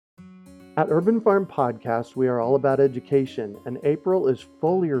At Urban Farm Podcast, we are all about education, and April is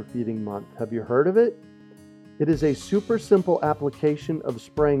foliar feeding month. Have you heard of it? It is a super simple application of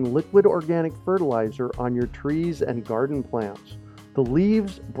spraying liquid organic fertilizer on your trees and garden plants. The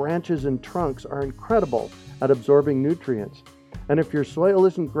leaves, branches, and trunks are incredible at absorbing nutrients. And if your soil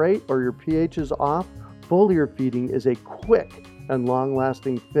isn't great or your pH is off, foliar feeding is a quick and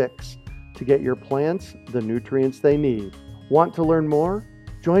long-lasting fix to get your plants the nutrients they need. Want to learn more?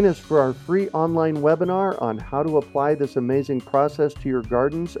 Join us for our free online webinar on how to apply this amazing process to your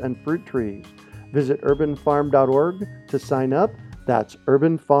gardens and fruit trees. Visit urbanfarm.org to sign up. That's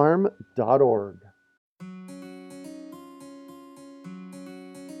urbanfarm.org.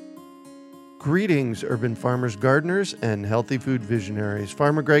 Greetings, urban farmers, gardeners, and healthy food visionaries.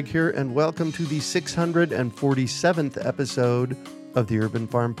 Farmer Greg here, and welcome to the 647th episode of the Urban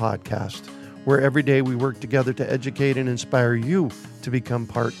Farm Podcast, where every day we work together to educate and inspire you to become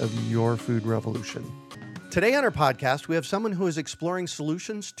part of your food revolution. Today on our podcast, we have someone who is exploring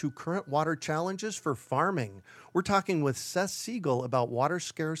solutions to current water challenges for farming. We're talking with Seth Siegel about water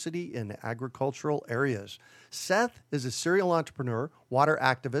scarcity in agricultural areas. Seth is a serial entrepreneur, water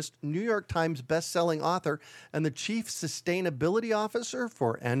activist, New York Times best-selling author, and the chief sustainability officer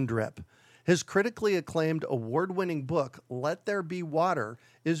for NDRIP. His critically acclaimed award-winning book, Let There Be Water,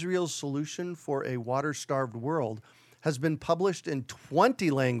 Israel's Solution for a Water-Starved World, has been published in 20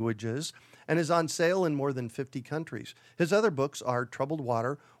 languages and is on sale in more than 50 countries. His other books are Troubled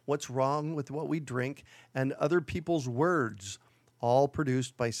Water, What's Wrong with What We Drink, and Other People's Words, all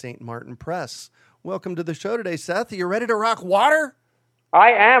produced by St. Martin Press. Welcome to the show today, Seth. Are you ready to rock water?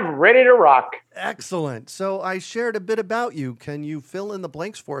 I am ready to rock. Excellent. So I shared a bit about you. Can you fill in the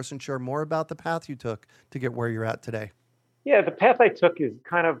blanks for us and share more about the path you took to get where you're at today? Yeah, the path I took is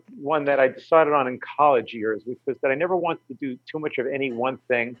kind of one that I decided on in college years, which was that I never wanted to do too much of any one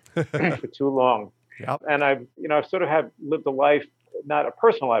thing for too long. Yep. And I've sort of lived a life, not a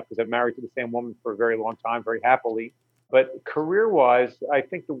personal life, because I've married to the same woman for a very long time, very happily. But career-wise, I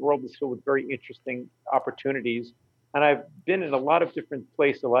think the world is filled with very interesting opportunities. And I've been in a lot of different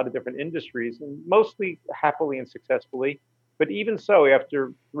places, a lot of different industries, and mostly happily and successfully. But even so,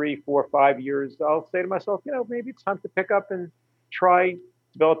 after 3, 4, 5 years, I'll say to myself, maybe it's time to pick up and try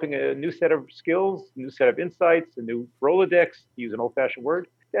developing a new set of skills, a new set of insights, a new Rolodex, to use an old-fashioned word,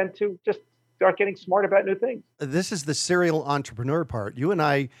 and to just start getting smart about new things. This is the serial entrepreneur part. You and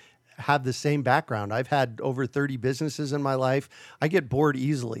I have the same background. I've had over 30 businesses in my life. I get bored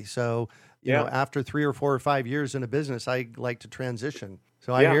easily. So, you know, after 3 or 4 or 5 years in a business, I like to transition.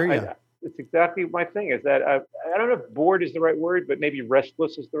 So I hear you. It's exactly my thing is that I don't know if bored is the right word, but maybe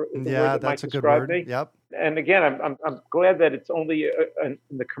restless is the word that might describe me. Yep. And again, I'm glad that it's only in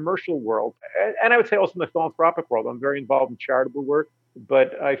the commercial world. And I would say also in the philanthropic world. I'm very involved in charitable work,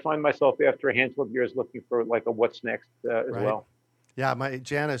 but I find myself after a handful of years looking for like a what's next as well. Yeah, my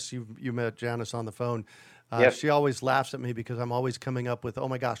Janice, you met Janice on the phone. Yes. She always laughs at me because I'm always coming up with, oh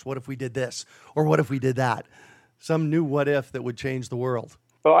my gosh, what if we did this? Or what if we did that? Some new what if that would change the world.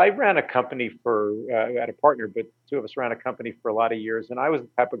 Well, I ran a company I had a partner, but two of us ran a company for a lot of years. And I was the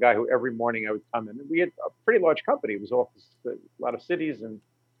type of guy who every morning I would come in. And we had a pretty large company. It was office, a lot of cities and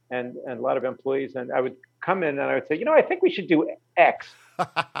a lot of employees. And I would come in and I would say, I think we should do X.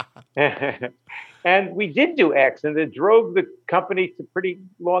 And we did do X, and it drove the company to pretty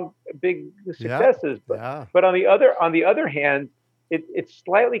long, big successes. But on the other hand, it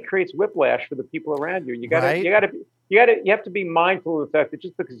slightly creates whiplash for the people around you. You have to be mindful of the fact that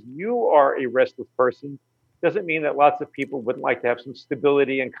just because you are a restless person doesn't mean that lots of people wouldn't like to have some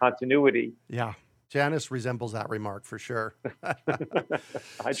stability and continuity. Yeah. Janice resembles that remark for sure.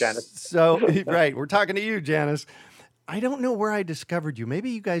 Hi, Janice. So, right. We're talking to you, Janice. I don't know where I discovered you.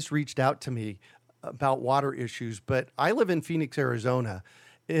 Maybe you guys reached out to me about water issues, but I live in Phoenix, Arizona,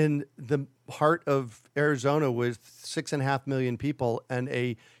 in the heart of Arizona with 6.5 million people and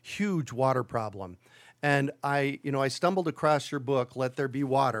a huge water problem. And I stumbled across your book, Let There Be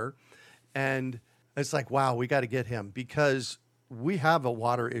Water, and it's like, wow, we got to get him because we have a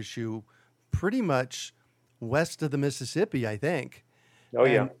water issue pretty much west of the Mississippi, I think. Oh,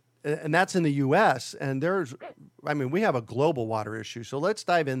 yeah. And that's in the U.S. And we have a global water issue. So let's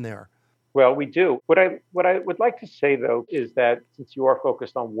dive in there. Well, we do. What I would like to say, though, is that since you are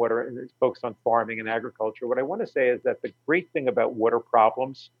focused on water and it's focused on farming and agriculture, what I want to say is that the great thing about water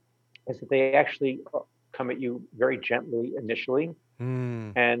problems is that they actually come at you very gently initially,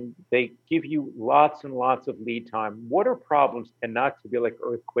 and they give you lots and lots of lead time. Water problems tend not to be like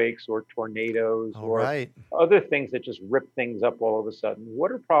earthquakes or tornadoes other things that just rip things up all of a sudden.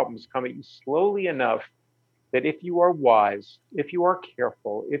 Water problems come at you slowly enough that if you are wise, if you are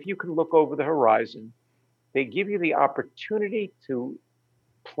careful, if you can look over the horizon, they give you the opportunity to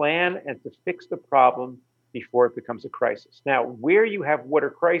plan and to fix the problem before it becomes a crisis. Now, where you have water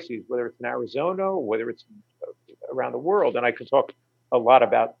crises, whether it's in Arizona or whether it's around the world, and I could talk a lot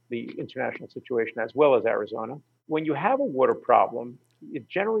about the international situation as well as Arizona. When you have a water problem, it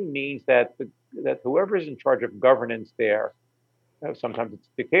generally means that whoever is in charge of governance there, sometimes it's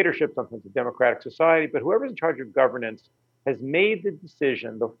dictatorship, sometimes it's a democratic society, but whoever's in charge of governance has made the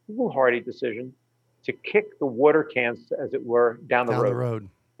decision, the foolhardy decision, to kick the water cans, as it were, down the road.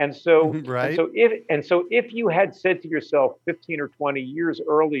 And so, right. and so if you had said to yourself 15 or 20 years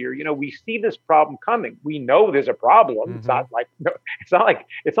earlier, we see this problem coming. We know there's a problem. Mm-hmm. It's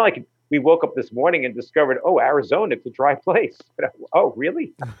not like we woke up this morning and discovered, oh, Arizona, it's a dry place. Oh,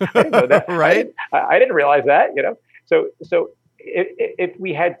 really? I didn't know that. Right. I didn't realize that. So if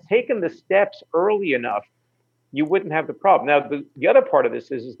we had taken the steps early enough, you wouldn't have the problem. Now, the other part of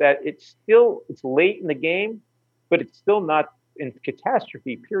this is that it's late in the game, but it's still not in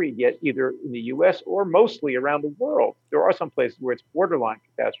catastrophe period yet, either in the US or mostly around the world. There are some places where it's borderline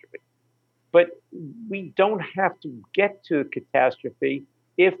catastrophe. But we don't have to get to catastrophe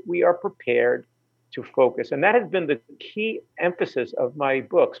if we are prepared to focus. And that has been the key emphasis of my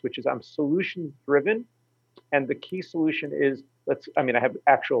books, which is I'm solutions driven. And the key solution is, I have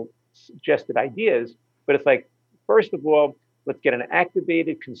actual suggested ideas, but it's like, first of all, let's get an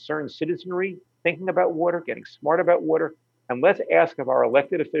activated, concerned citizenry thinking about water, getting smart about water. And let's ask of our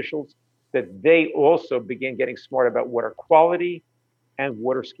elected officials that they also begin getting smart about water quality and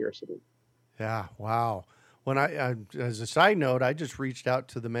water scarcity. Yeah, wow. When I as a side note, I just reached out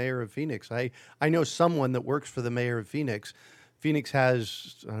to the mayor of Phoenix. I know someone that works for the mayor of Phoenix. Phoenix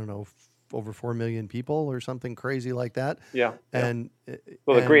has, I don't know, over 4 million people or something crazy like that. Yeah. And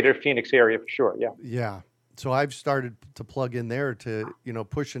the greater Phoenix area for sure. Yeah. Yeah. So I've started to plug in there to,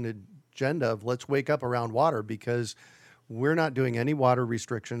 push an agenda of let's wake up around water, because we're not doing any water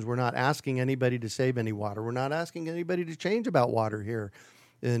restrictions. We're not asking anybody to save any water. We're not asking anybody to change about water here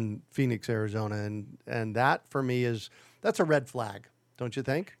in Phoenix, Arizona. And that for me that's a red flag, don't you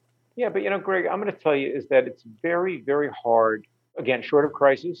think? Yeah, but Greg, I'm going to tell you is that it's very, very hard. Again, short of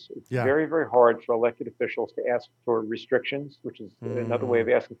crisis, it's very, very hard for elected officials to ask for restrictions, which is another way of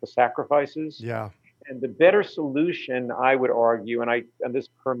asking for sacrifices. Yeah. And the better solution, I would argue, and this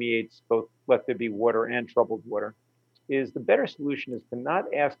permeates both let there be water and troubled water, is the better solution is to not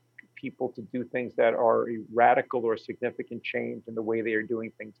ask people to do things that are a radical or significant change in the way they are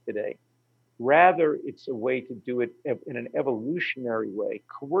doing things today. Rather, it's a way to do it in an evolutionary way.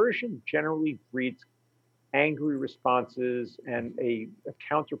 Coercion generally breeds angry responses and a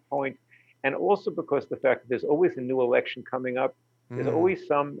counterpoint. And also because the fact that there's always a new election coming up, there's always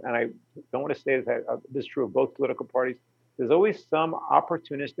some, and I don't want to say that this is true of both political parties, there's always some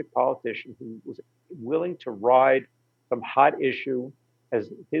opportunistic politician who was willing to ride some hot issue as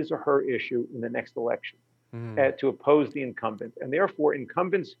his or her issue in the next election to oppose the incumbent. And therefore,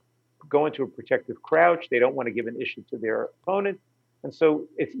 incumbents go into a protective crouch. They don't want to give an issue to their opponent. And so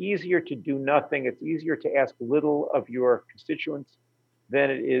it's easier to do nothing. It's easier to ask little of your constituents than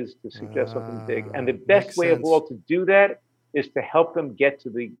it is to suggest something big. And the best way of all to do that is to help them get to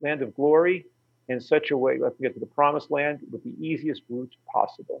the land of glory in such a way, let them get to the promised land with the easiest route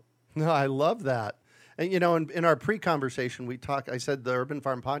possible. No, I love that. And, in our pre-conversation, I said the Urban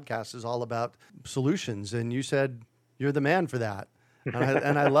Farm Podcast is all about solutions. And you said you're the man for that.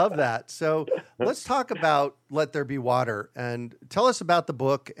 And I love that. So let's talk about Let There Be Water, and tell us about the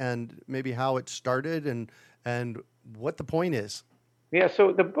book and maybe how it started and what the point is. Yeah,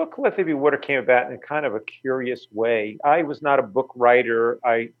 so the book Let There Be Water came about in kind of a curious way. I was not a book writer.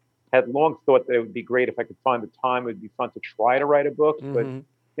 I had long thought that it would be great if I could find the time. It would be fun to try to write a book, but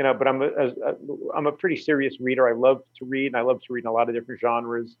I'm a pretty serious reader. I love to read, and I love to read in a lot of different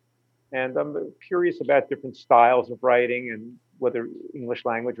genres. And I'm curious about different styles of writing, and whether English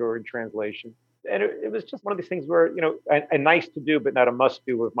language or in translation. And it was just one of these things where, a nice to do, but not a must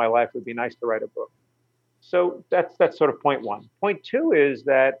do of my life would be nice to write a book. So that's sort of point one. Point two is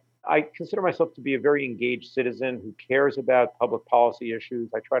that I consider myself to be a very engaged citizen who cares about public policy issues.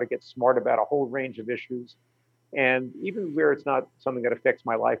 I try to get smart about a whole range of issues. And even where it's not something that affects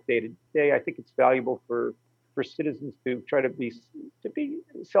my life day to day, I think it's valuable for citizens to try to be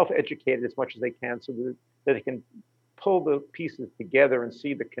self-educated as much as they can, so that they can pull the pieces together and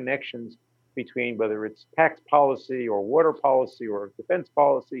see the connections between whether it's tax policy or water policy or defense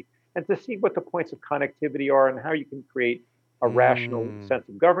policy, and to see what the points of connectivity are and how you can create a rational sense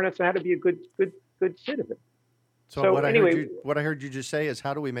of governance and how to be a good citizen. So what I heard you just say is,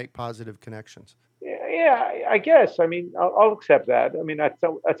 how do we make positive connections? Yeah, Yeah, I guess. I mean, I'll accept that. I mean, that's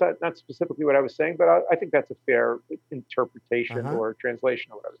not specifically what I was saying, but I think that's a fair interpretation Uh-huh. or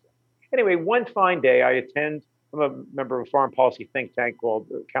translation of what I was saying. Anyway, one fine day, I'm a member of a foreign policy think tank called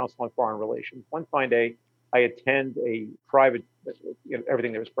the Council on Foreign Relations. One fine day, I attend a private,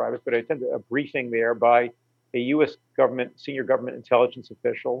 everything there was private, but I attended a briefing there by a U.S. senior government intelligence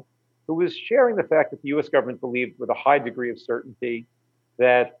official who was sharing the fact that the U.S. government believed with a high degree of certainty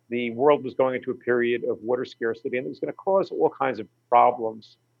that the world was going into a period of water scarcity and it was going to cause all kinds of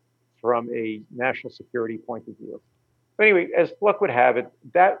problems from a national security point of view. But anyway, as luck would have it,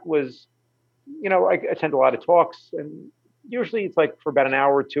 that was, I attend a lot of talks, and usually it's like for about an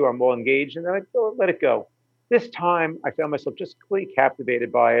hour or two, I'm well engaged, and then I go, let it go. This time, I found myself just completely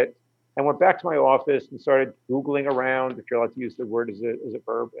captivated by it, and went back to my office and started Googling around, if you're allowed to use the word as a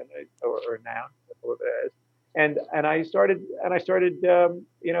verb or a noun, whatever it is. And I started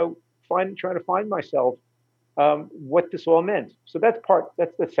trying to find myself what this all meant. So that's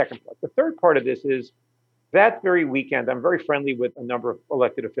the second part. The third part of this is that very weekend, I'm very friendly with a number of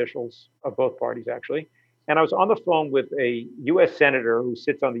elected officials of both parties, actually. And I was on the phone with a U.S. senator who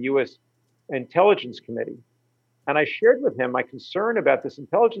sits on the U.S. Intelligence Committee. And I shared with him my concern about this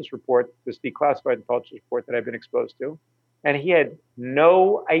intelligence report, this declassified intelligence report that I've been exposed to. And he had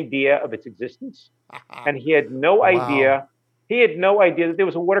no idea of its existence. And Wow. he had no idea that there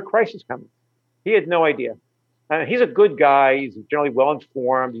was a water crisis coming. He had no idea. He's a good guy. He's generally well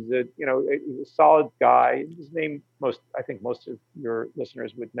informed. He's a solid guy. His name, I think most of your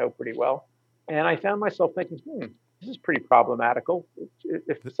listeners would know pretty well. And I found myself thinking, this is pretty problematical.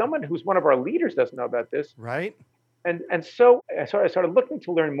 If someone who's one of our leaders doesn't know about this, Right? and so I started looking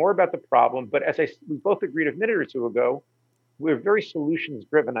to learn more about the problem. But as we both agreed a minute or two ago, we're very solutions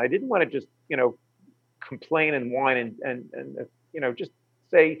driven. I didn't want to just complain and whine and just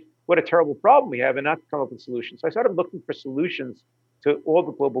say what a terrible problem we have and not come up with solutions. So I started looking for solutions to all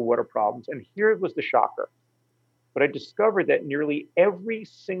the global water problems. And here was the shocker. But I discovered that nearly every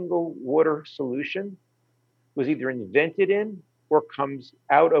single water solution was either invented in or comes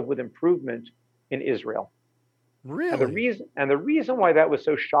out of with improvement in Israel. Really? And the reason why that was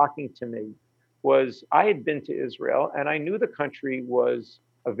so shocking to me was I had been to Israel and I knew the country was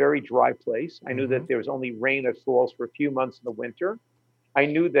a very dry place. I knew Mm-hmm. that there was only rain that falls for a few months in the winter. I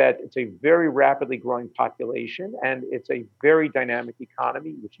knew that it's a very rapidly growing population and it's a very dynamic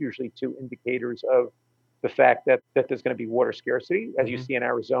economy, which usually two indicators of the fact that there's going to be water scarcity, as you Mm-hmm. see in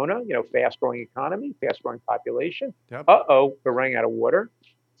Arizona, fast growing economy, fast growing population. Yep. We're running out of water.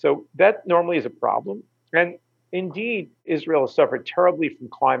 So that normally is a problem. And indeed, Israel has suffered terribly from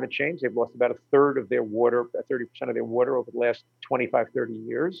climate change. They've lost about a third of their water, about 30% of their water over the last 25, 30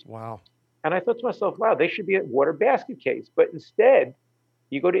 years. Wow. And I thought to myself, wow, they should be a water basket case. But instead,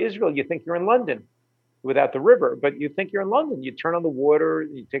 you go to Israel, you think you're in London without the river, but you think you're in London. You turn on the water,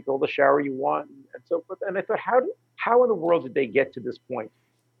 you take all the shower you want, and so forth. And I thought, how in the world did they get to this point?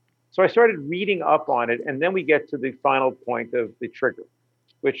 So I started reading up on it, and then we get to the final point of the trigger,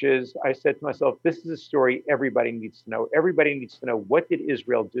 which is I said to myself, this is a story everybody needs to know. Everybody needs to know, what did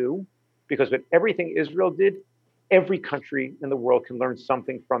Israel do? Because with everything Israel did, every country in the world can learn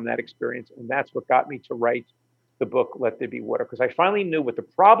something from that experience. And that's what got me to write the book, Let There Be Water, because I finally knew what the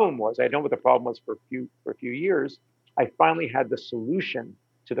problem was. I know what the problem was for a few years. I finally had the solution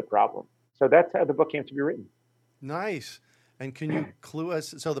to the problem. So that's how the book came to be written. Nice. And can you clue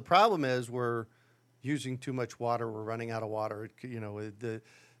us? So the problem is we're using too much water. We're running out of water.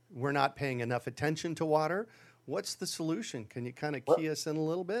 We're not paying enough attention to water. What's the solution? Can you kind of Well, key us in a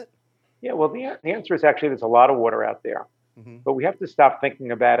little bit? yeah, well, the answer is actually there's a lot of water out there, Mm-hmm. but we have to stop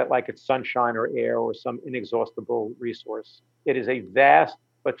thinking about it like it's sunshine or air or some inexhaustible resource. It is a vast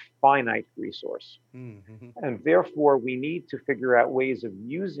but finite resource. Mm-hmm. And therefore, we need to figure out ways of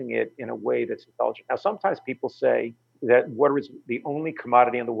using it in a way that's intelligent. Now, sometimes people say that water is the only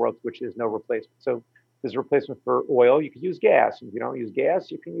commodity in the world for which there's no replacement. So there's a replacement for oil. You can use gas. If you don't use gas,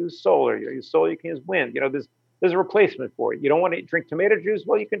 you can use solar. You use solar, you can use wind. There's a replacement for it. You don't want to drink tomato juice?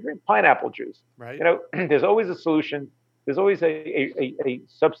 Well, you can drink pineapple juice. Right. There's always a solution. There's always a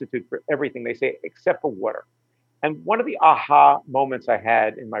substitute for everything, they say, except for water. And one of the aha moments I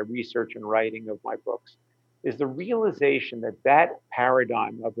had in my research and writing of my books is the realization that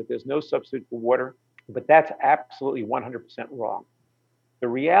paradigm of that there's no substitute for water, but that's absolutely 100% wrong. The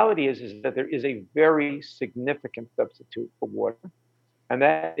reality is that there is a very significant substitute for water, and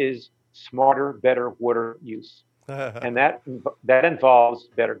that is smarter, better water use. And that involves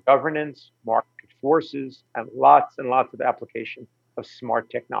better governance, market forces, and lots of application of smart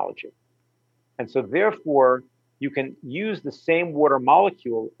technology. And so therefore, you can use the same water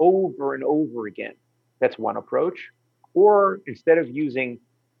molecule over and over again. That's one approach. Or instead of using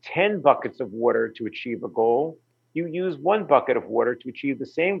 10 buckets of water to achieve a goal, you use 1 bucket of water to achieve the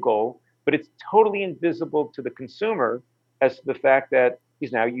same goal, but it's totally invisible to the consumer as to the fact that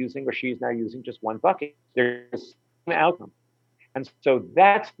he's now using or she's now using just 1 bucket. There's the same outcome. And so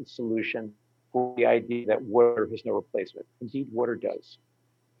that's the solution for the idea that water has no replacement. Indeed, water does.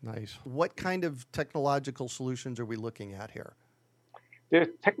 Nice. What kind of technological solutions are we looking at here? The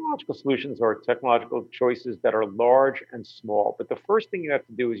technological solutions are technological choices that are large and small. But the first thing you have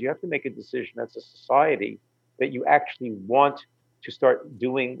to do is you have to make a decision as a society that you actually want to start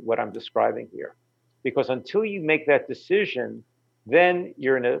doing what I'm describing here. Because until you make that decision, then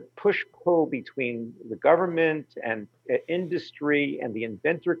you're in a push-pull between the government and industry and the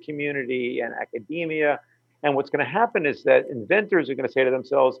inventor community and academia. And what's going to happen is that inventors are going to say to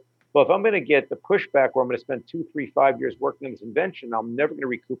themselves, well, if I'm going to get the pushback or I'm going to spend 2, 3, 5 years working on this invention, I'm never going to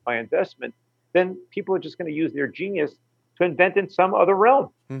recoup my investment, then people are just going to use their genius to invent in some other realm.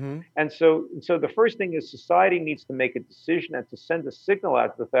 Mm-hmm. And so the first thing is society needs to make a decision and to send a signal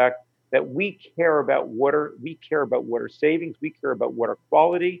out to the fact that we care about water, we care about water savings, we care about water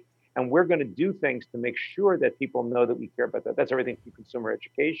quality, and we're going to do things to make sure that people know that we care about that. That's everything from consumer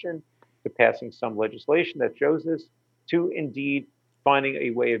education to passing some legislation that shows this, to indeed finding a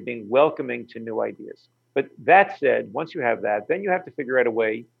way of being welcoming to new ideas. But that said, once you have that, then you have to figure out a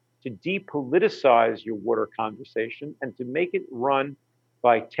way to depoliticize your water conversation and to make it run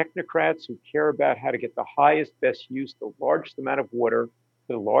by technocrats who care about how to get the highest, best use, the largest amount of water,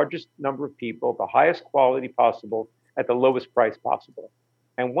 the largest number of people, the highest quality possible, at the lowest price possible.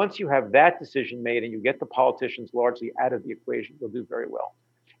 And once you have that decision made and you get the politicians largely out of the equation, you'll do very well.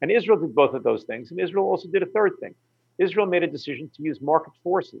 And Israel did both of those things. And Israel also did a third thing. Israel made a decision to use market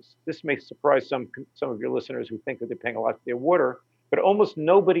forces. This may surprise some of your listeners who think that they're paying a lot for their water, but almost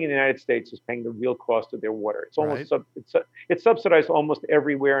nobody in the United States is paying the real cost of their water. It's almost it's subsidized almost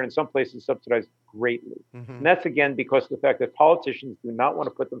everywhere, and in some places subsidized greatly. Mm-hmm. And that's again because of the fact that politicians do not want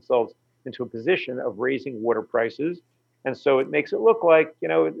to put themselves into a position of raising water prices, and so it makes it look like,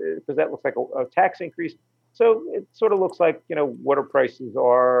 because that looks like a tax increase. So it sort of looks like, water prices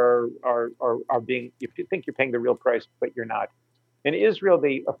are being, you think you're paying the real price, but you're not. In Israel,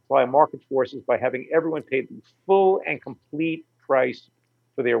 they apply market forces by having everyone pay the full and complete price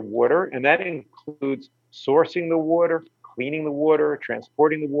for their water. And that includes sourcing the water, cleaning the water,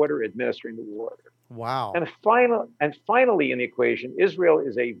 transporting the water, administering the water. Wow. And finally in the equation, Israel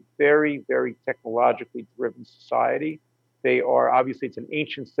is a very, very technologically driven society. They are, obviously, it's an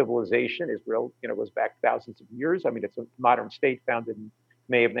ancient civilization. Israel, goes back thousands of years. I mean, it's a modern state founded in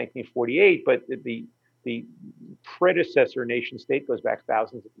May of 1948, but the predecessor nation state goes back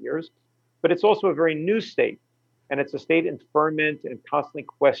thousands of years. But it's also a very new state, and it's a state in ferment and constantly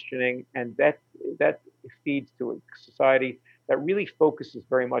questioning, and that feeds to a society that really focuses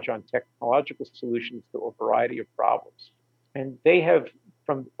very much on technological solutions to a variety of problems. And they have,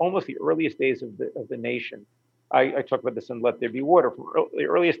 from almost the earliest days of the nation, I talk about this in Let There Be Water. From the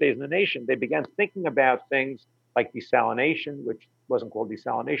earliest days in the nation, they began thinking about things like desalination, which wasn't called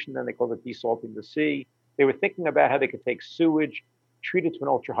desalination then, they called it desalting the sea. They were thinking about how they could take sewage, treat it to an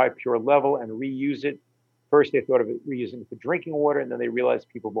ultra-high pure level, and reuse it. First, they thought of it reusing it for drinking water, and then they realized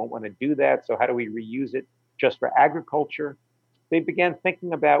people won't want to do that, so how do we reuse it just for agriculture? They began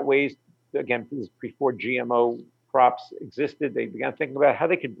thinking about ways, again, this is before GMO crops existed, they began thinking about how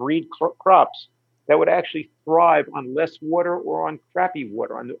they could breed crops that would actually thrive on less water or on crappy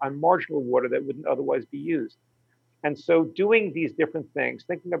water, on marginal water that wouldn't otherwise be used. And so doing these different things,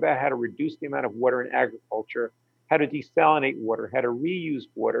 thinking about how to reduce the amount of water in agriculture, how to desalinate water, how to reuse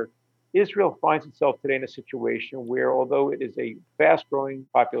water, Israel finds itself today in a situation where, although it is a fast-growing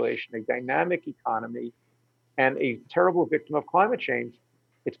population, a dynamic economy, and a terrible victim of climate change,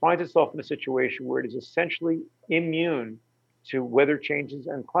 it finds itself in a situation where it is essentially immune to weather changes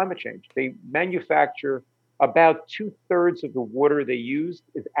and climate change. They manufacture about 2/3 of the water they use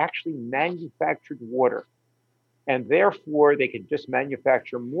is actually manufactured water. And therefore, they can just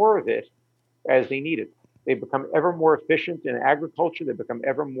manufacture more of it as they need it. They become ever more efficient in agriculture. They become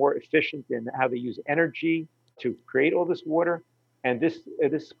ever more efficient in how they use energy to create all this water. And this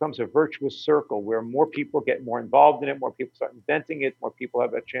becomes a virtuous circle where more people get more involved in it, more people start inventing it, more people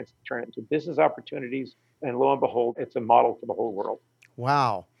have a chance to turn it into business opportunities. And lo and behold, it's a model for the whole world.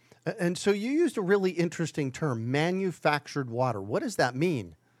 Wow. And so you used a really interesting term, manufactured water. What does that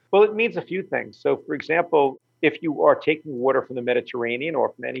mean? Well, it means a few things. So, for example, if you are taking water from the Mediterranean or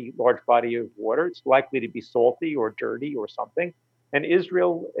from any large body of water, it's likely to be salty or dirty or something. And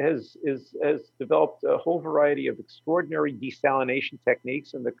Israel has developed a whole variety of extraordinary desalination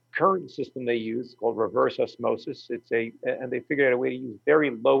techniques. And the current system they use is called reverse osmosis. And they figured out a way to use very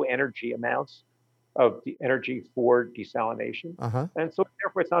low energy amounts of the energy for desalination. Uh-huh. And so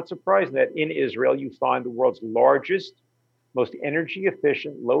therefore, it's not surprising that in Israel, you find the world's largest, most energy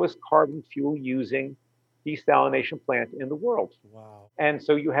efficient, lowest carbon fuel using desalination plant in the world. Wow. And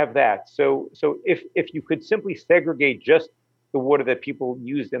so you have that. So if you could simply segregate just the water that people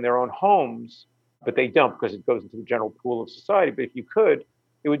used in their own homes, but they don't because it goes into the general pool of society. But if you could,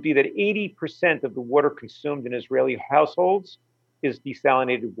 it would be that 80% of the water consumed in Israeli households is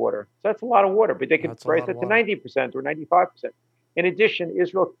desalinated water. So that's a lot of water, but they could raise that to 90% or 95%. In addition,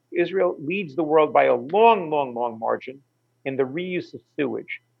 Israel leads the world by a long margin in the reuse of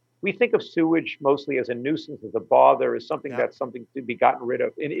sewage. We think of sewage mostly as a nuisance, as a bother, as something that's something to be gotten rid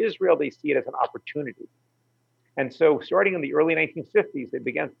of. In Israel, they see it as an opportunity. And so starting in the early 1950s, they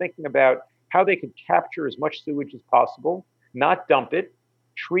began thinking about how they could capture as much sewage as possible, not dump it,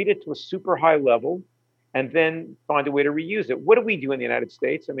 treat it to a super high level, and then find a way to reuse it. What do we do in the United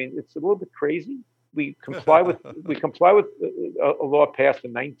States? I mean, it's a little bit crazy. We comply with a law passed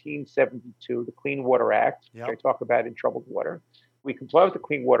in 1972, the Clean Water Act, which I talk about in Troubled Water. We comply with the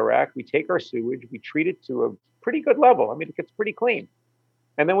Clean Water Act. We take our sewage, we treat it to a pretty good level. I mean, it gets pretty clean.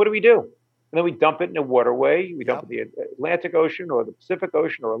 And then what do? And then we dump it in a waterway. We dump it in the Atlantic Ocean or the Pacific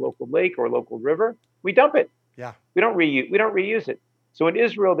Ocean or a local lake or a local river. We dump it. Yeah. We don't reuse it. So in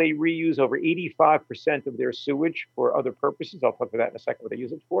Israel, they reuse over 85% of their sewage for other purposes. I'll talk about that in a second, what they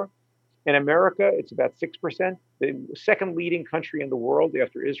use it for. In America, it's about 6%. The second leading country in the world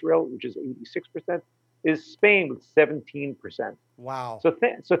after Israel, which is 86%, is Spain with 17%. Wow. So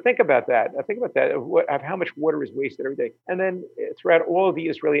think about that. Think about that, of how much water is wasted every day. And then throughout all of the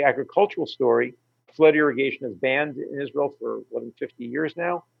Israeli agricultural story, flood irrigation is banned in Israel for more than 50 years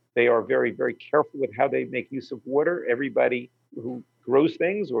now. They are very, very careful with how they make use of water. Everybody who grows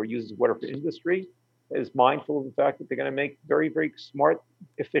things or uses water for industry is mindful of the fact that they're going to make very, very smart,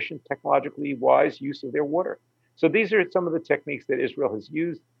 efficient, technologically wise use of their water. So these are some of the techniques that Israel has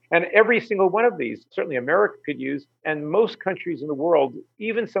used. And every single one of these, certainly America could use, and most countries in the world,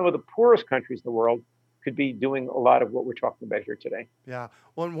 even some of the poorest countries in the world, could be doing a lot of what we're talking about here today. Yeah.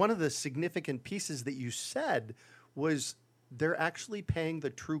 Well, and one of the significant pieces that you said was they're actually paying the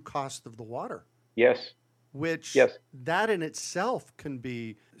true cost of the water. Yes. Which that in itself can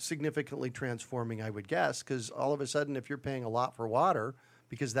be significantly transforming, I would guess, because all of a sudden, if you're paying a lot for water,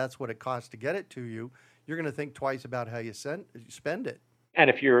 because that's what it costs to get it to you, you're going to think twice about how you spend it. And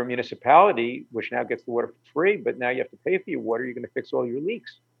if you're a municipality, which now gets the water for free, but now you have to pay for your water, you're going to fix all your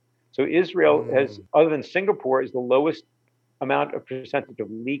leaks. So Israel has, other than Singapore, is the lowest amount of percentage of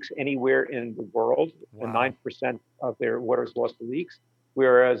leaks anywhere in the world. Wow. 9% of their water is lost to leaks.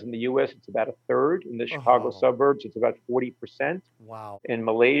 Whereas in the U.S., it's about a third. In the Chicago suburbs, it's about 40%. Wow. In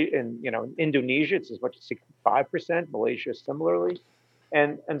Malaysia, in Indonesia, it's as much as 65%. Malaysia, similarly,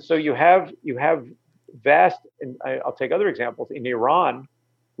 and so you have vast. And I'll take other examples in Iran,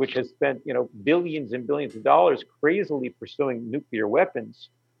 which has spent billions and billions of dollars crazily pursuing nuclear weapons.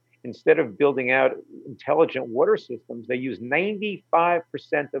 Instead of building out intelligent water systems, they use 95%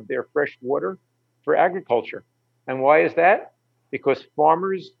 of their fresh water for agriculture. And why is that? Because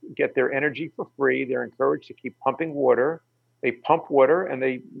farmers get their energy for free. They're encouraged to keep pumping water. They pump water and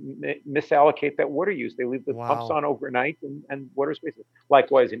they misallocate that water use. They leave the pumps on overnight and water is wasted.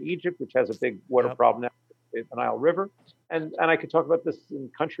 Likewise in Egypt, which has a big water problem now, the Nile River. And I could talk about this in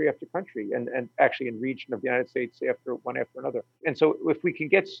country after country and actually in region of the United States one after another. And so if we can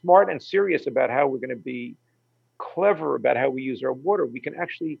get smart and serious about how we're going to be clever about how we use our water, we can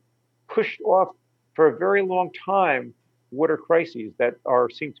actually push off for a very long time water crises that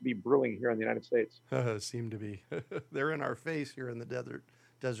seem to be brewing here in the United States. Seem to be. They're in our face here in the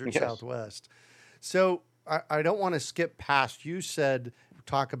desert Southwest. So I don't want to skip past, you said,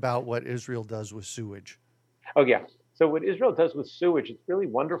 talk about what Israel does with sewage. Oh, yeah. So what Israel does with sewage, it's really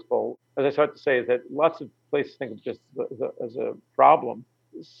wonderful. As I started to say, is that lots of places think of just as a problem.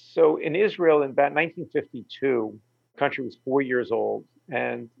 So in Israel, in about 1952, the country was 4 years old,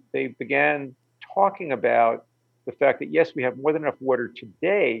 and they began talking about the fact that, yes, we have more than enough water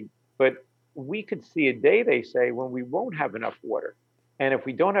today, but we could see a day, they say, when we won't have enough water. And if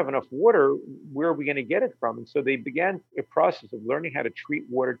we don't have enough water, where are we going to get it from? And so they began a process of learning how to treat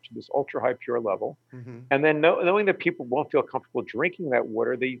water to this ultra high pure level. Mm-hmm. And then knowing that people won't feel comfortable drinking that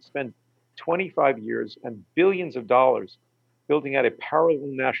water, they spend 25 years and billions of dollars building out a parallel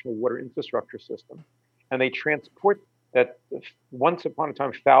national water infrastructure system. And they transport that once upon a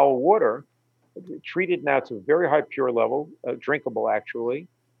time foul water treated now to a very high pure level, drinkable actually,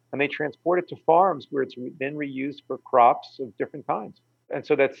 and they transport it to farms where it's been reused for crops of different kinds. And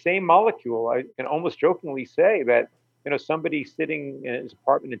so that same molecule, I can almost jokingly say that, somebody sitting in his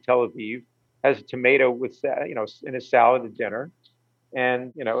apartment in Tel Aviv has a tomato with, in his salad at dinner.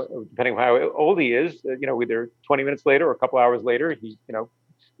 And, depending on how old he is, either 20 minutes later or a couple hours later,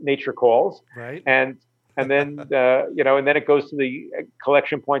 nature calls. Right. And then, and then it goes to the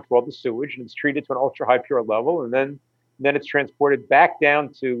collection point for all the sewage and it's treated to an ultra high pure level. And then it's transported back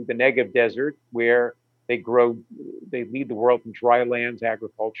down to the Negev desert where they lead the world in dry lands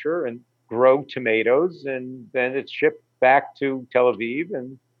agriculture and grow tomatoes. And then it's shipped back to Tel Aviv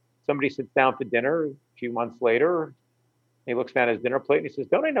and somebody sits down for dinner a few months later. He looks down at his dinner plate and he says,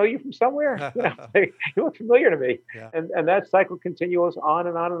 "Don't I know you from somewhere? You look familiar to me." Yeah. And that cycle continues on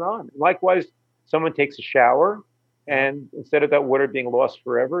and on and on. Likewise, someone takes a shower and instead of that water being lost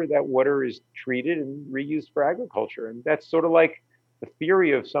forever, that water is treated and reused for agriculture. And that's sort of like the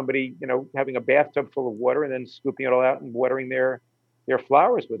theory of somebody, having a bathtub full of water and then scooping it all out and watering their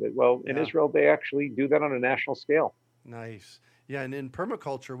flowers with it. Well, in Israel, they actually do that on a national scale. Nice. Yeah. And in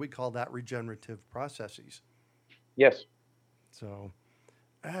permaculture, we call that regenerative processes. Yes. So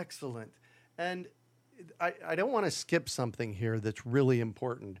excellent. And I don't want to skip something here that's really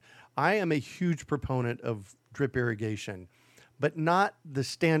important. I am a huge proponent of drip irrigation, but not the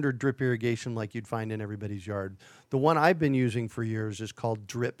standard drip irrigation like you'd find in everybody's yard. The one I've been using for years is called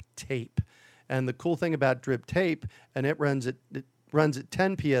drip tape. And the cool thing about drip tape, and it runs at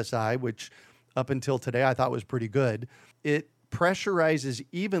 10 PSI, which up until today I thought was pretty good. It pressurizes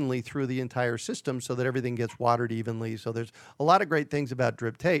evenly through the entire system so that everything gets watered evenly. So there's a lot of great things about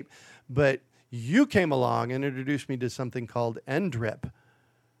drip tape, but you came along and introduced me to something called N-Drip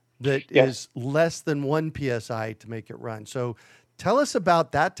that is less than 1 PSI to make it run. So tell us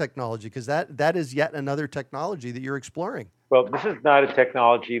about that technology, because that is yet another technology that you're exploring. Well, this is not a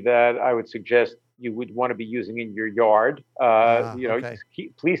technology that I would suggest you would want to be using in your yard. Okay.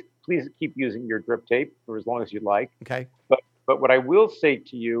 Please keep using your drip tape for as long as you like. Okay. But what I will say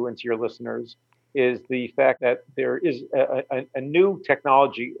to you and to your listeners is the fact that there is a new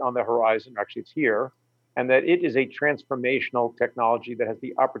technology on the horizon. Actually, it's here, and that it is a transformational technology that has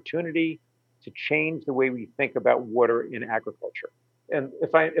the opportunity to change the way we think about water in agriculture. And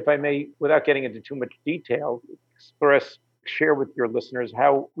if I may, without getting into too much detail, share with your listeners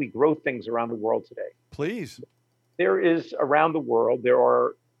how we grow things around the world today. Please. Around the world, there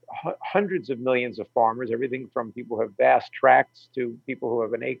are hundreds of millions of farmers, everything from people who have vast tracts to people who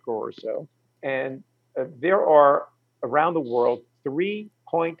have an acre or so. And there are around the world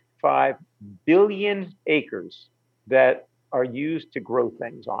 3.5 billion acres that are used to grow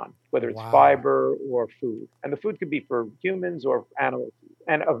things on, whether it's fiber or food. And the food could be for humans or animal food.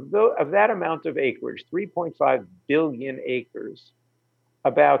 And of that amount of acreage, 3.5 billion acres,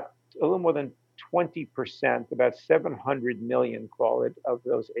 about a little more than 20%, about 700 million, call it, of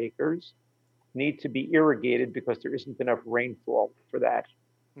those acres need to be irrigated because there isn't enough rainfall for that.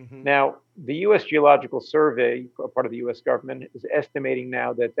 Mm-hmm. Now, the U.S. Geological Survey, part of the U.S. government, is estimating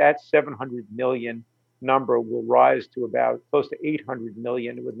now that 700 million number will rise to about close to 800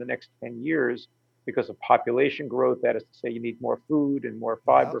 million within the next 10 years because of population growth. That is to say, you need more food and more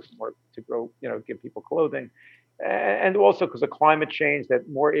fiber to grow, give people clothing. And also because of climate change, that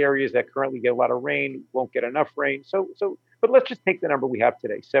more areas that currently get a lot of rain won't get enough rain. But let's just take the number we have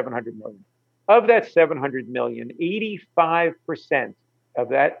today, 700 million. Of that 700 million, 85% of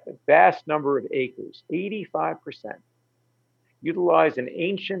that vast number of acres, 85%, utilize an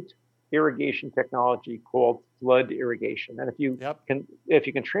ancient irrigation technology called flood irrigation. And if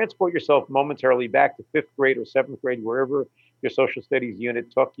you can transport yourself momentarily back to 5th grade or 7th grade, wherever your social studies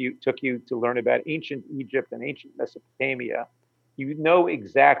unit took you to learn about ancient Egypt and ancient Mesopotamia, you know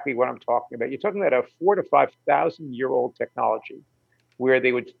exactly what I'm talking about. You're talking about a 4,000 to 5,000 year old technology where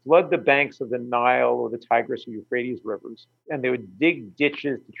they would flood the banks of the Nile or the Tigris or Euphrates rivers, and they would dig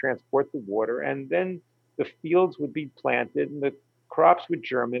ditches to transport the water, and then the fields would be planted and the crops would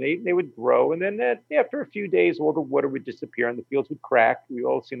germinate and they would grow, and then after a few days all the water would disappear and the fields would crack. We've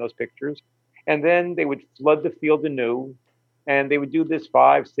all seen those pictures. And then they would flood the field anew, and they would do this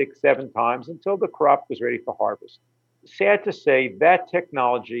 5, 6, 7 times until the crop was ready for harvest. Sad to say, that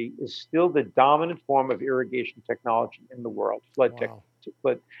technology is still the dominant form of irrigation technology in the world, flood technology.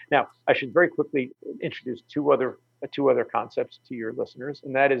 But now, I should very quickly introduce two other concepts to your listeners,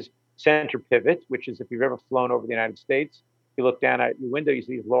 and that is center pivot, which is if you've ever flown over the United States, you look down at your window, you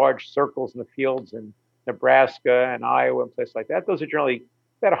see these large circles in the fields in Nebraska and Iowa and places like that. Those are generally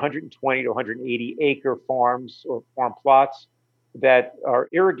about 120 to 180 acre farms or farm plots. that are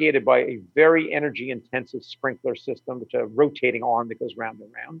irrigated by a very energy intensive sprinkler system, which is a rotating arm that goes round and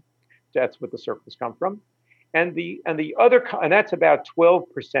round. That's what the circles come from. And that's about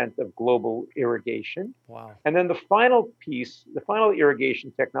 12% of global irrigation. Wow. And then the final piece, the final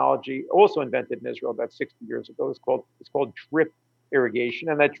irrigation technology, also invented in Israel about 60 years ago, is called drip irrigation.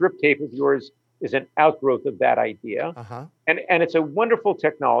 And that drip tape of yours is an outgrowth of that idea. Uh-huh. And it's a wonderful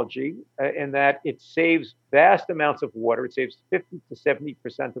technology in that it saves vast amounts of water. It saves 50 to 70%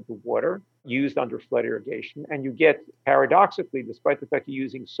 of the water used under flood irrigation. And you get, paradoxically, despite the fact you're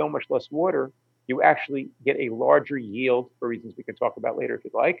using so much less water, you actually get a larger yield for reasons we can talk about later if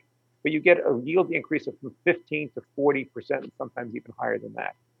you'd like. But you get a yield increase of from 15 to 40%, and sometimes even higher than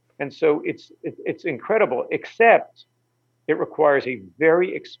that. And so it's incredible, except it requires a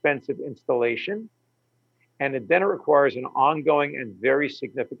very expensive installation. And then it requires an ongoing and very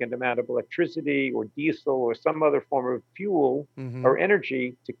significant amount of electricity or diesel or some other form of fuel or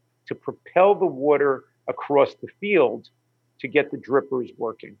energy to propel the water across the field to get the drippers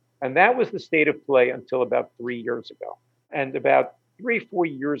working. And that was the state of play until about 3 years ago. And about 4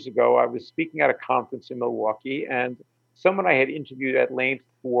 years ago, I was speaking at a conference in Milwaukee, and someone I had interviewed at length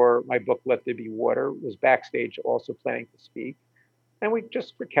for my book, Let There Be Water, was backstage also planning to speak. And we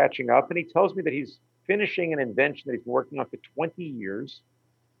just were catching up, and he tells me that he's finishing an invention that he's working on for 20 years.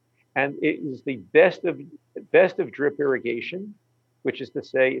 And it is the best of drip irrigation, which is to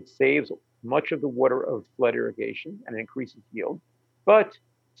say it saves much of the water of flood irrigation and increases yield. But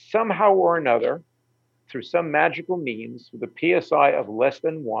somehow or another, through some magical means, with a PSI of less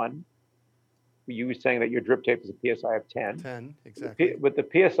than 1, you were saying that your drip tape is a PSI of 10. 10, exactly. With the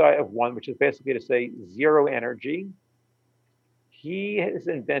PSI of 1, which is basically to say zero energy, he has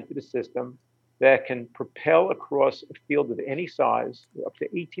invented a system that can propel across a field of any size, up to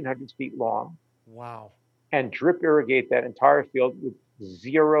 1,800 feet long. Wow. And drip irrigate that entire field with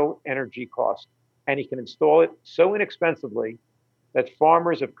zero energy cost. And he can install it so inexpensively that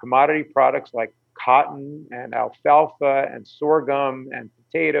farmers of commodity products like cotton and alfalfa and sorghum and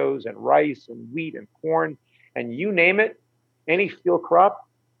potatoes and rice and wheat and corn and you name it, any field crop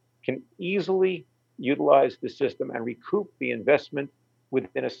can easily utilize the system and recoup the investment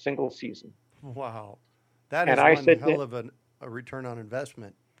within a single season. Wow. That is And I one said hell of a return on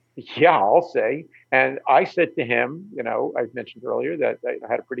investment. Yeah, I'll say. And I said to him, I mentioned earlier that I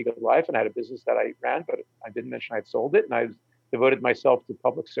had a pretty good life and I had a business that I ran, but I didn't mention I'd sold it. And I devoted myself to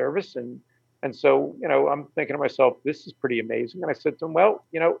public service. And so, I'm thinking to myself, this is pretty amazing. And I said to him, well,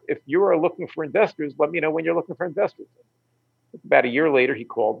 if you are looking for investors, let me know when you're looking for investors. About a year later, he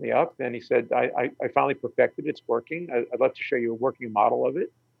called me up and he said, I finally perfected it. It's working. I'd love to show you a working model of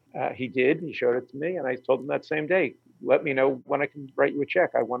it. He did. He showed it to me. And I told him that same day, let me know when I can write you a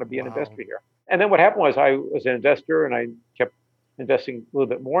check. I want to be an investor here. And then what happened was I was an investor and I kept investing a little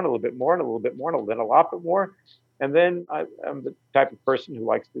bit more and a little bit more and a little bit more and then a lot bit more. And then I'm the type of person who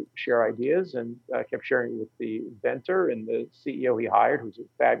likes to share ideas and I kept sharing with the inventor and the CEO he hired, who's a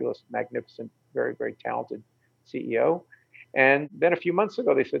fabulous, magnificent, very, very talented CEO. And then a few months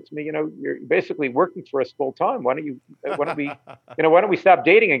ago, they said to me, you're basically working for us full time. Why don't we stop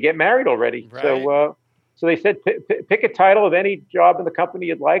dating and get married already? Right. So they said, pick a title of any job in the company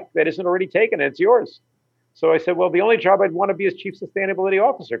you'd like that isn't already taken. And it's yours. So I said, well, the only job I'd want to be is chief sustainability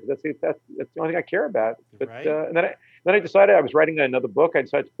officer because that's the only thing I care about. But Right. And then I decided I was writing another book. I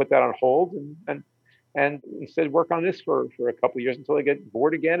decided to put that on hold and instead work on this for a couple of years until I get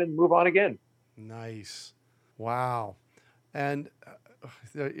bored again and move on again. Nice. Wow. And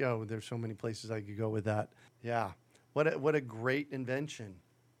there's so many places I could go with that. Yeah. What a great invention.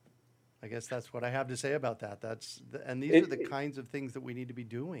 I guess that's what I have to say about that. These are the kinds of things that we need to be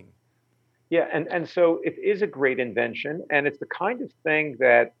doing. Yeah, and so it is a great invention, and it's the kind of thing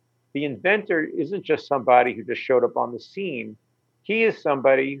that the inventor isn't just somebody who just showed up on the scene. He is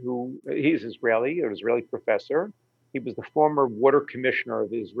somebody he's Israeli, an Israeli professor. He was the former water commissioner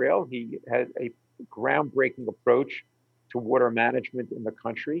of Israel. He had a groundbreaking approach to water management in the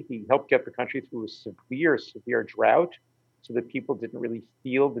country. He helped get the country through a severe, severe drought so that people didn't really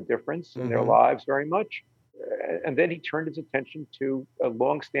feel the difference in their lives very much. And then he turned his attention to a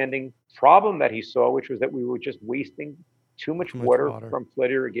longstanding problem that he saw, which was that we were just wasting too much water from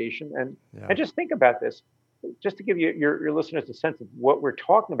flood irrigation. And just think about this, just to give your listeners a sense of what we're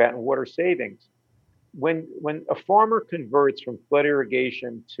talking about in water savings. When a farmer converts from flood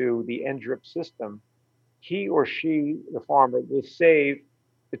irrigation to the NDRIP system, he or she, the farmer, will save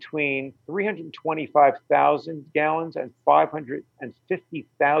between 325,000 gallons and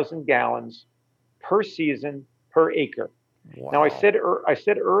 550,000 gallons per season per acre. Wow. Now, I said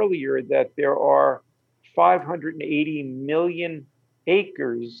earlier that there are 580 million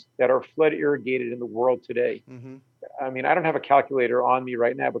acres that are flood irrigated in the world today. Mm-hmm. I mean, I don't have a calculator on me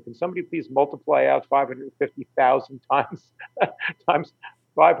right now, but can somebody please multiply out 550,000 times times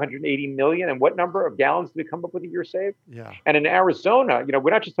 580 million? And what number of gallons do we come up with a year saved? Yeah. And in Arizona,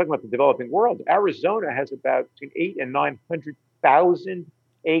 we're not just talking about the developing world. Arizona has about between 8 and 900,000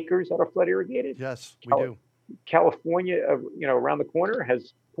 acres that are flood irrigated. Yes, we do. California, around the corner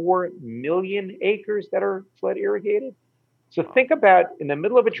has 4 million acres that are flood irrigated. So think about in the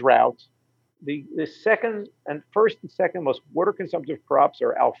middle of a drought, the first and second most water consumptive crops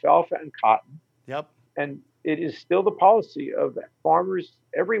are alfalfa and cotton. Yep. And it is still the policy of farmers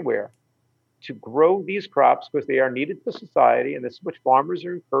everywhere to grow these crops because they are needed to society. And this is what farmers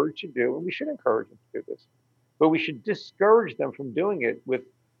are encouraged to do. And we should encourage them to do this. But we should discourage them from doing it with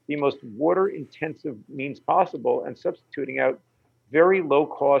the most water intensive means possible and substituting out very low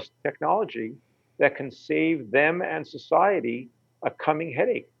cost technology that can save them and society a coming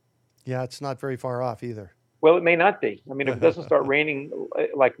headache. Yeah, it's not very far off either. Well, it may not be. I mean, if it doesn't start raining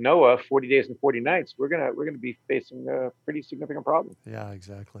like Noah, 40 days and 40 nights, we're gonna be facing a pretty significant problem. Yeah,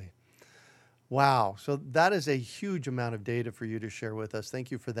 exactly. Wow. So that is a huge amount of data for you to share with us.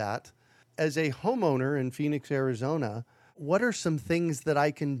 Thank you for that. As a homeowner in Phoenix, Arizona, what are some things that I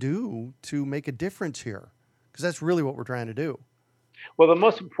can do to make a difference here? Because that's really what we're trying to do. Well, the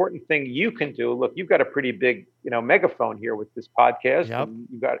most important thing you can do, look, you've got a pretty big, megaphone here with this podcast. Yep. And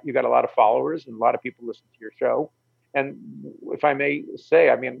you got a lot of followers and a lot of people listen to your show. And if I may say,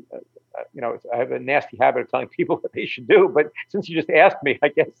 I mean, I have a nasty habit of telling people what they should do, but since you just asked me, I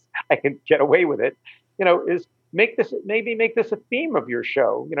guess I can get away with it. Is make this a theme of your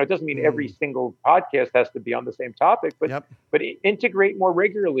show. It doesn't mean every single podcast has to be on the same topic, but but integrate more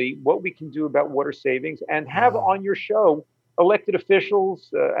regularly what we can do about water savings and have on your show elected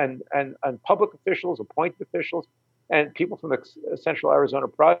officials and public officials, appointed officials, and people from the Central Arizona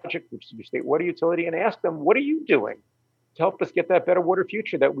Project, which is your state water utility, and ask them, what are you doing to help us get that better water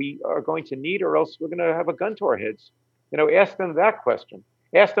future that we are going to need, or else we're going to have a gun to our heads? Ask them that question.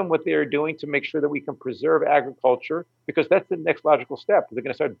 Ask them what they're doing to make sure that we can preserve agriculture, because that's the next logical step. They're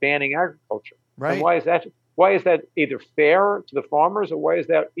going to start banning agriculture. Right. And why is that? Why is that either fair to the farmers, or why is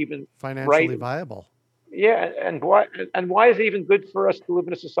that even financially viable? Yeah, and why is it even good for us to live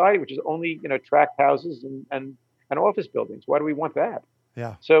in a society which is only tract houses and office buildings? Why do we want that?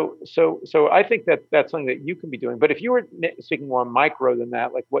 Yeah. So I think that's something that you can be doing. But if you were speaking more micro than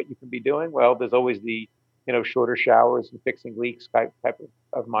that, like what you can be doing, well, there's always the shorter showers and fixing leaks type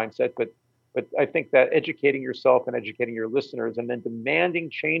of mindset. But I think that educating yourself and educating your listeners and then demanding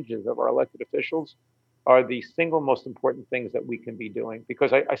changes of our elected officials are the single most important things that we can be doing.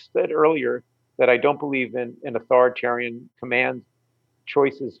 Because I said earlier that I don't believe in authoritarian command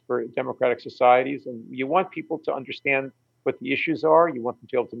choices for democratic societies. And you want people to understand what the issues are. You want them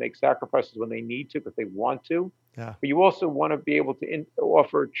to be able to make sacrifices when they need to, because they want to. Yeah. But you also want to be able to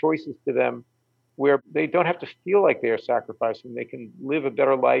offer choices to them where they don't have to feel like they are sacrificing. They can live a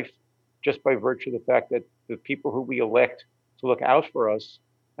better life just by virtue of the fact that the people who we elect to look out for us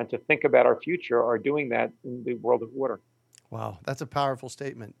and to think about our future are doing that in the world of water. Wow, that's a powerful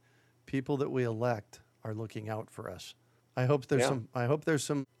statement. People that we elect are looking out for us. I hope there's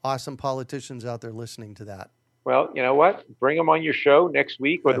some awesome politicians out there listening to that. Well, you know what? Bring them on your show next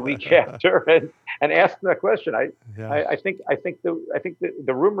week or the week after, and ask them that question. I think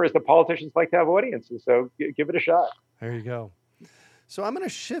the rumor is that politicians like to have audiences, so give it a shot. There you go. So I'm going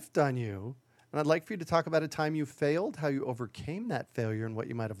to shift on you, and I'd like for you to talk about a time you failed, how you overcame that failure, and what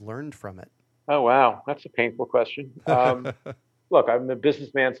you might have learned from it. Oh wow, that's a painful question. Look, I'm a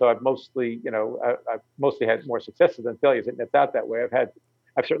businessman, so I've mostly had more successes than failures. It's out that way.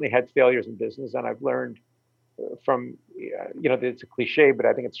 I've certainly had failures in business, and I've learned from, it's a cliche, but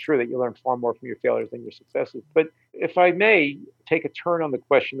I think it's true that you learn far more from your failures than your successes. But if I may take a turn on the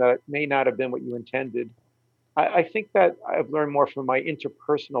question that may not have been what you intended, I think that I've learned more from my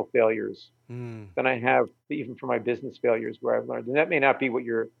interpersonal failures than I have even from my business failures, where I've learned. And that may not be what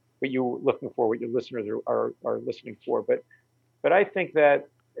you're looking for, what your listeners are listening for, but I think that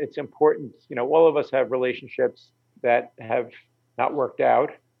it's important. All of us have relationships that have not worked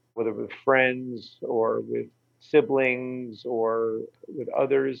out, whether with friends or with siblings or with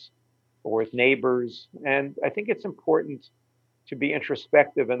others or with neighbors. And I think it's important to be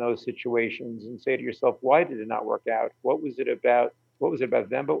introspective in those situations and say to yourself, why did it not work out? What was it about? What was it about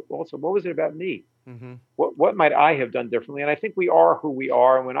them? But also, what was it about me? Mm-hmm. What might I have done differently? And I think we are who we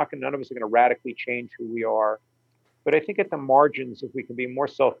are, and none of us are going to radically change who we are. But I think at the margins, if we can be more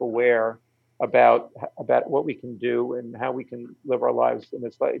self-aware about what we can do and how we can live our lives in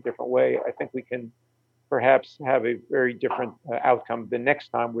a slightly different way, I think we can perhaps have a very different outcome the next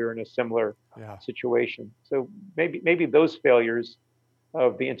time we're in a similar Yeah. situation. So maybe those failures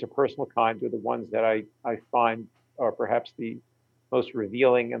of the interpersonal kind are the ones that I find are perhaps the most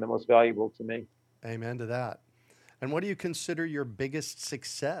revealing and the most valuable to me. Amen to that. And what do you consider your biggest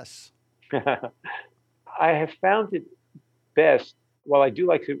success? I have found it best, while I do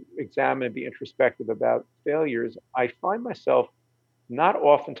like to examine and be introspective about failures, I find myself not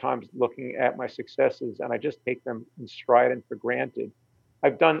oftentimes looking at my successes and I just take them in stride and for granted.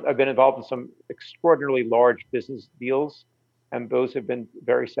 I've been involved in some extraordinarily large business deals, and those have been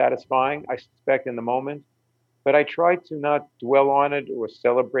very satisfying, I suspect, in the moment. But I try to not dwell on it or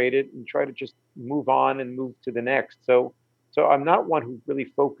celebrate it and try to just move on and move to the next. So I'm not one who really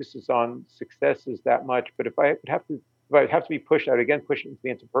focuses on successes that much. But if I have to be pushed, I would again push it into the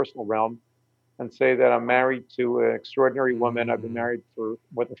interpersonal realm and say that I'm married to an extraordinary woman. I've been Mm, married for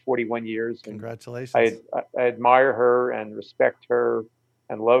more than 41 years, and congratulations. I admire her and respect her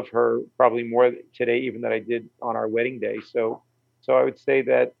and love her probably more today even than I did on our wedding day. So I would say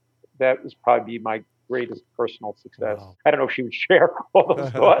that that was probably my greatest personal success. Wow. I don't know if she would share all those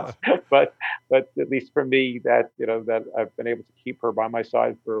thoughts, but at least for me, that that I've been able to keep her by my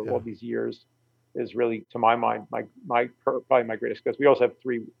side for all Yeah. these years is really, to my mind, probably my greatest success. We also have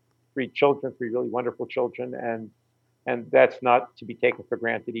three children, three really wonderful children, and that's not to be taken for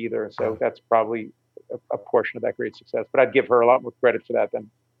granted either. Yeah. So that's probably a portion of that great success. But I'd give her a lot more credit for that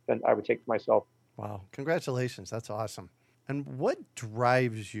than I would take for myself. Wow. Congratulations. That's awesome. And what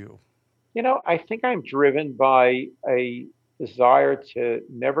drives you? I think I'm driven by a desire to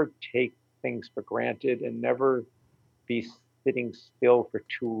never take things for granted and never be sitting still for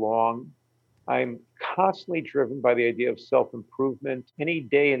too long. I'm constantly driven by the idea of self improvement. Any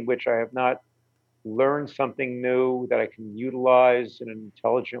day in which I have not learned something new that I can utilize in an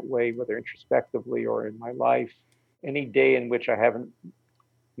intelligent way, whether introspectively or in my life, any day in which I haven't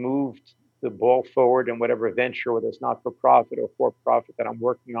moved the ball forward in whatever venture, whether it's not for profit or for profit that I'm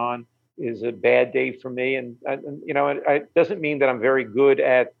working on, is a bad day for me. It doesn't mean that I'm very good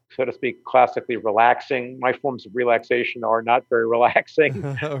at, so to speak, classically relaxing. My forms of relaxation are not very relaxing.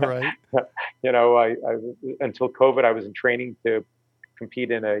 Right. I until COVID, I was in training to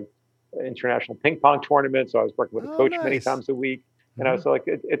compete in a international ping pong tournament. So I was working with a Oh, coach many nice. times a week. Hmm. So like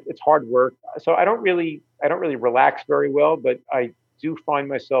it's hard work. So I don't really relax very well, but I do find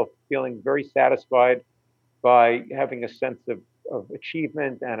myself feeling very satisfied by having a sense of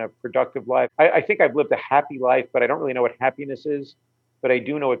achievement and a productive life. I think I've lived a happy life, but I don't really know what happiness is. But I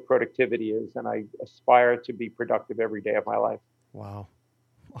do know what productivity is, and I aspire to be productive every day of my life. Wow.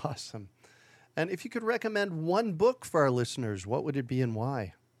 Awesome. And if you could recommend one book for our listeners, what would it be and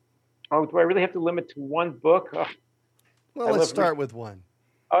why? Oh, do I really have to limit to one book? Oh, Well, I let's love start with one.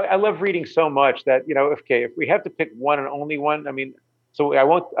 I love reading so much that if we have to pick one and only one, I mean, so I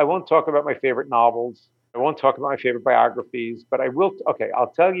won't talk about my favorite novels. I won't talk about my favorite biographies, but I will. Okay, I'll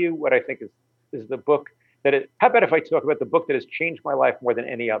tell you what I think is the book that it. How about if I talk about the book that has changed my life more than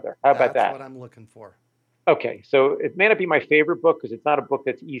any other? How about That's that? what I'm looking for. Okay, so it may not be my favorite book because it's not a book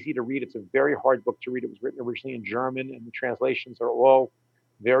that's easy to read. It's a very hard book to read. It was written originally in German, and the translations are all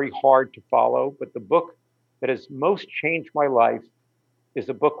very hard to follow. But the book that has most changed my life is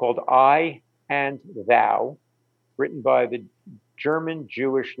a book called I and Thou, written by the German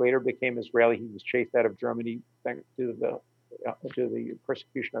Jewish, later became Israeli. He was chased out of Germany thanks to the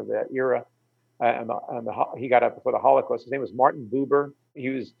persecution of that era, he got out before the Holocaust. His name was Martin Buber.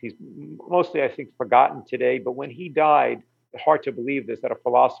 He's mostly, I think, forgotten today. But when he died, hard to believe this, that a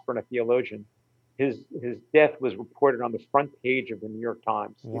philosopher and a theologian, his death was reported on the front page of the New York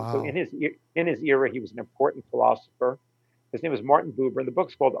Times. So Wow. in his era, he was an important philosopher. His name was Martin Buber, and the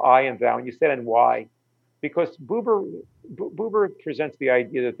book's called I and Thou. And you said, and why? Because Buber presents the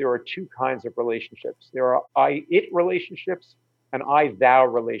idea that there are two kinds of relationships. There are I-it relationships and I-thou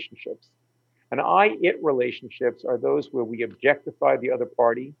relationships. And I-it relationships are those where we objectify the other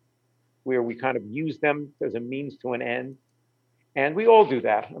party, where we kind of use them as a means to an end. And we all do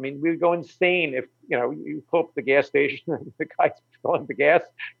that. I mean, we go insane if you pull up the gas station and the guy's filling the gas.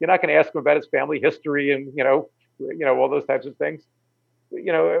 You're not going to ask him about his family history and all those types of things.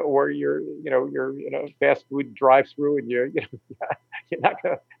 Or you're fast food drive through and you're not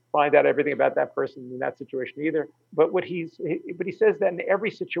going to find out everything about that person in that situation either. But he says that in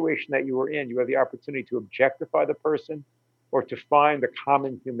every situation that you are in, you have the opportunity to objectify the person or to find the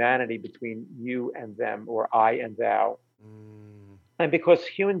common humanity between you and them, or I and thou. Mm, And because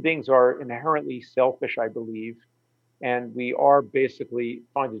human beings are inherently selfish, I believe, and we are basically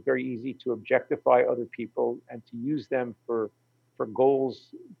find it very easy to objectify other people and to use them for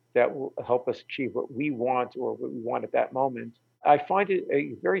goals that will help us achieve what we want or what we want at that moment, I find it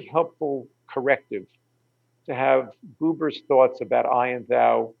a very helpful corrective to have Buber's thoughts about I and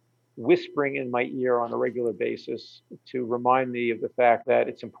thou whispering in my ear on a regular basis to remind me of the fact that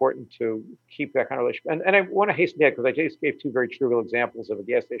it's important to keep that kind of relationship. And I want to hasten that because I just gave two very trivial examples of a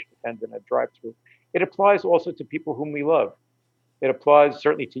gas station attendant at a drive-through. It applies also to people whom we love. It applies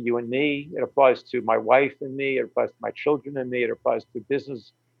certainly to you and me. It applies to my wife and me. It applies to my children and me. It applies to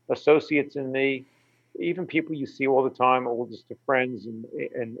business associates and me, even people you see all the time, oldest of friends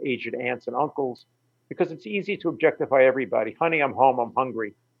and aged aunts and uncles, because it's easy to objectify everybody. Honey, I'm home. I'm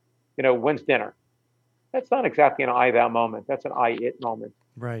hungry. When's dinner? That's not exactly an I thou moment. That's an I it moment.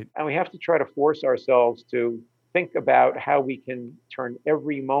 Right. And we have to try to force ourselves to think about how we can turn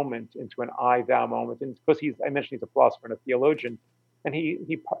every moment into an I thou moment. And because I mentioned he's a philosopher and a theologian, and he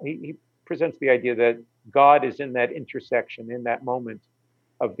presents the idea that God is in that intersection, in that moment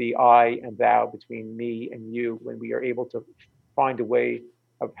of the I and thou between me and you, when we are able to find a way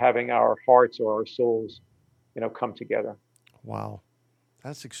of having our hearts or our souls, come together. Wow.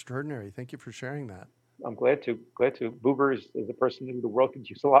 That's extraordinary. Thank you for sharing that. I'm glad to. Buber is a person who the world could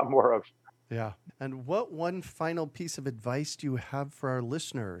use a lot more of. Yeah. And what one final piece of advice do you have for our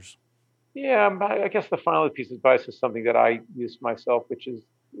listeners? Yeah, I guess the final piece of advice is something that I use myself, which is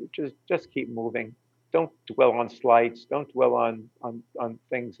just keep moving. Don't dwell on slights. Don't dwell on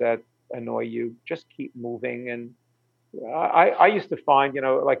things that annoy you. Just keep moving. And I used to find,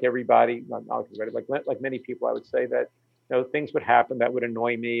 like everybody, like many people, I would say that things would happen that would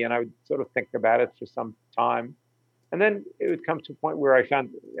annoy me, and I would sort of think about it for some time, and then it would come to a point where I found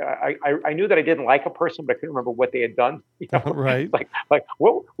I knew that I didn't like a person, but I couldn't remember what they had done. Right? Like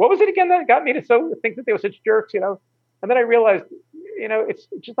what was it again that got me to think that they were such jerks? And then I realized, it's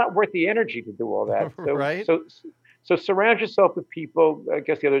just not worth the energy to do all that. So, Right. So surround yourself with people. I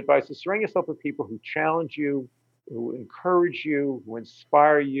guess the other advice is surround yourself with people who challenge you, who encourage you, who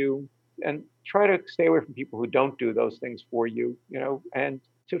inspire you, and try to stay away from people who don't do those things for you, and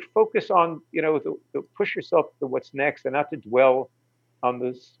to focus on, the push yourself to what's next and not to dwell on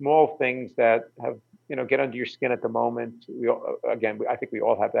the small things that have, get under your skin at the moment. I think we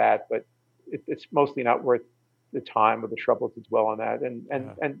all have that, but it's mostly not worth the time or the trouble to dwell on that.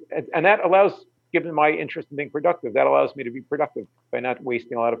 And that allows, given my interest in being productive, that allows me to be productive by not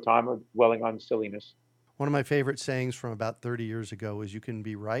wasting a lot of time or dwelling on silliness. One of my favorite sayings from about 30 years ago is you can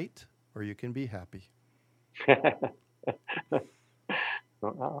be right or you can be happy.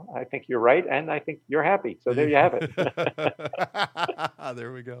 Well, I think you're right, and I think you're happy. So there you have it.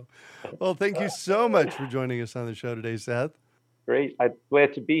 There we go. Well, thank you so much for joining us on the show today, Seth. Great. I'm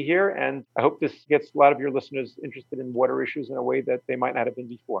glad to be here, and I hope this gets a lot of your listeners interested in water issues in a way that they might not have been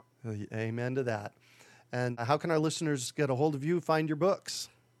before. Amen to that. And how can our listeners get a hold of you, find your books?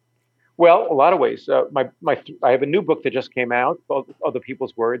 Well, a lot of ways. I have a new book that just came out called Other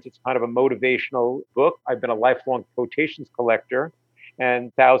People's Words. It's kind of a motivational book. I've been a lifelong quotations collector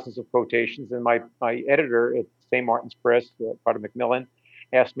and thousands of quotations. And my editor at St. Martin's Press, part of Macmillan,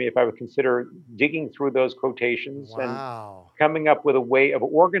 asked me if I would consider digging through those quotations and coming up with a way of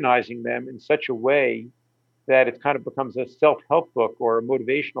organizing them in such a way that it kind of becomes a self-help book or a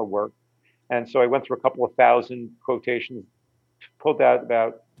motivational work. And so I went through a couple of thousand quotations, pulled out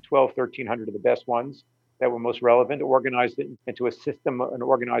about 1,300 of the best ones that were most relevant, organized it into a system, an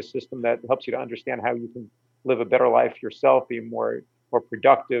organized system that helps you to understand how you can live a better life yourself, be more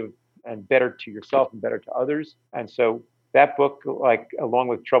productive and better to yourself and better to others. And so that book, along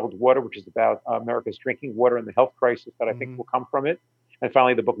with Troubled Water, which is about America's drinking water and the health crisis that I think will come from it. And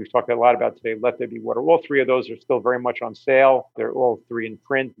finally, the book we've talked a lot about today, Let There Be Water. All three of those are still very much on sale. They're all three in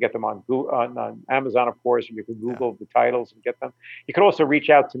print. You get them on Amazon, of course, or you can Google the titles and get them. You can also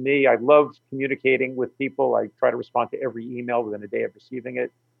reach out to me. I love communicating with people. I try to respond to every email within a day of receiving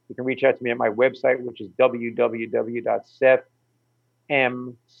it. You can reach out to me at my website, which is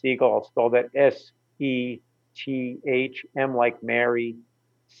www.SethMSiegel. I'll spell that SETHM like Mary,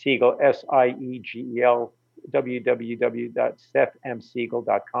 Siegel, SIEGEL.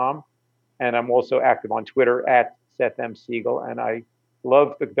 www.SethMSiegel.com. And I'm also active on Twitter at SethMSiegel. And I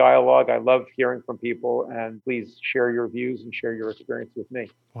love the dialogue. I love hearing from people. And please share your views and share your experience with me.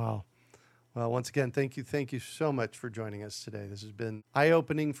 Wow. Well, once again, thank you so much for joining us today. This has been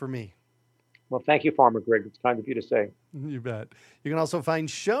eye-opening for me. Well, thank you, Farmer Greg. It's kind of you to say. You bet. You can also find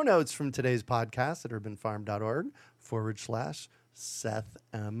show notes from today's podcast at urbanfarm.org/Seth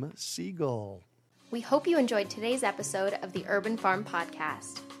M. Siegel. We hope you enjoyed today's episode of the Urban Farm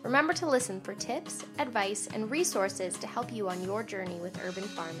Podcast. Remember to listen for tips, advice, and resources to help you on your journey with urban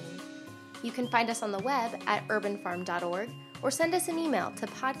farming. You can find us on the web at urbanfarm.org or send us an email to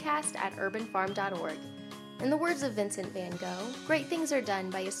podcast@urbanfarm.org. In the words of Vincent van Gogh, great things are done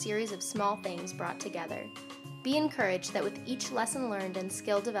by a series of small things brought together. Be encouraged that with each lesson learned and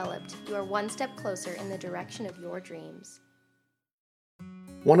skill developed, you are one step closer in the direction of your dreams.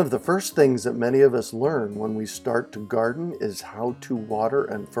 One of the first things that many of us learn when we start to garden is how to water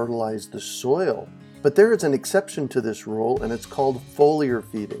and fertilize the soil. But there is an exception to this rule, and it's called foliar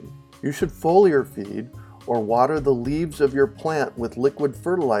feeding. You should foliar feed or water the leaves of your plant with liquid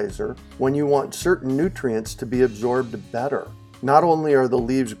fertilizer when you want certain nutrients to be absorbed better. Not only are the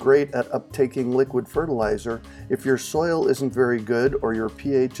leaves great at uptaking liquid fertilizer, if your soil isn't very good or your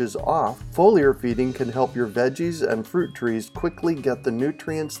pH is off, foliar feeding can help your veggies and fruit trees quickly get the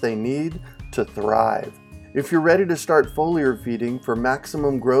nutrients they need to thrive. If you're ready to start foliar feeding for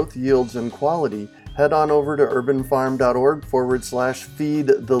maximum growth, yields, and quality, head on over to urbanfarm.org/feed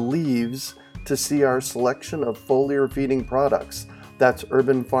the leaves to see our selection of foliar feeding products. That's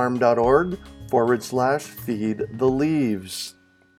urbanfarm.org/feed the leaves.